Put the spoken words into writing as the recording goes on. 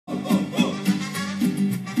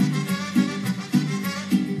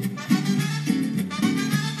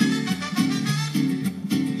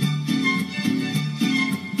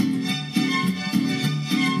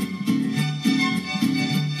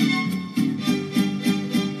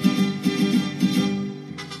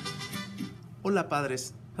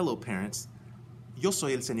padres. Hello, parents. Yo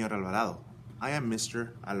soy el señor Alvarado. I am Mr.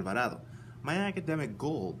 Alvarado. My academic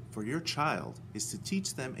goal for your child is to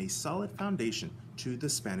teach them a solid foundation to the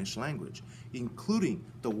Spanish language, including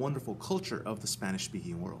the wonderful culture of the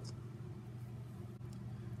Spanish-speaking world.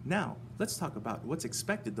 Now, let's talk about what's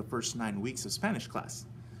expected the first 9 weeks of Spanish class.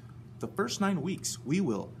 The first 9 weeks, we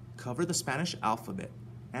will cover the Spanish alphabet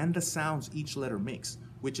and the sounds each letter makes,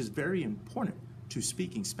 which is very important to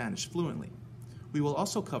speaking Spanish fluently. We will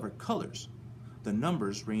also cover colors, the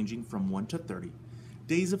numbers ranging from 1 to 30,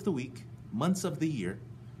 days of the week, months of the year,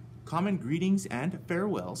 common greetings and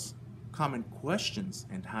farewells, common questions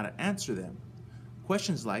and how to answer them.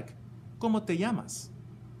 Questions like, ¿Cómo te llamas?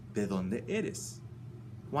 ¿De dónde eres?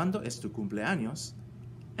 ¿Cuándo es tu cumpleaños?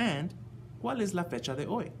 And, ¿Cuál es la fecha de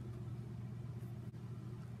hoy?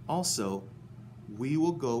 Also, we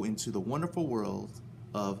will go into the wonderful world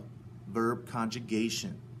of verb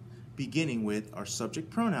conjugation, beginning with our subject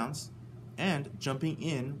pronouns and jumping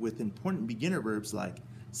in with important beginner verbs like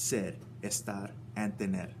ser, estar, and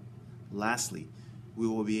tener. Lastly, we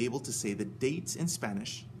will be able to say the dates in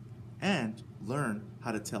Spanish and learn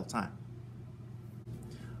how to tell time.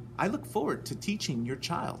 I look forward to teaching your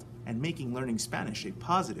child and making learning Spanish a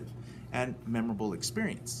positive and memorable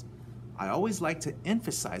experience. I always like to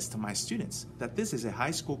emphasize to my students that this is a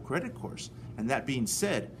high school credit course, and that being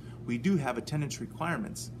said, we do have attendance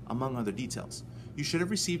requirements, among other details. You should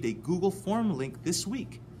have received a Google form link this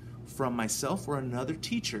week from myself or another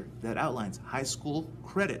teacher that outlines high school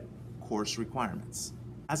credit course requirements.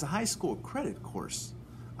 As a high school credit course,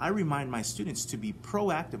 I remind my students to be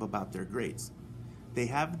proactive about their grades. They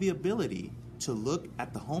have the ability to look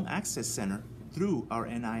at the Home Access Center through our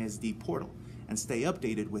NISD portal and stay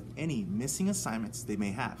updated with any missing assignments they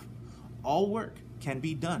may have. All work can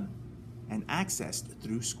be done and accessed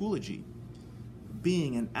through Schoology.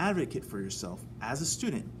 Being an advocate for yourself as a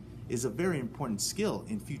student is a very important skill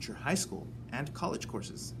in future high school and college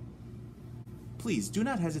courses. Please do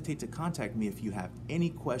not hesitate to contact me if you have any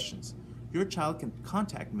questions. Your child can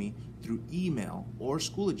contact me through email or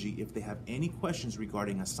Schoology if they have any questions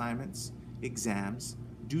regarding assignments, exams,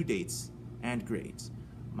 due dates, and grades.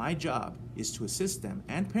 My job is to assist them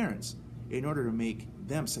and parents in order to make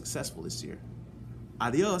them successful this year.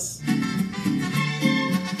 Adios!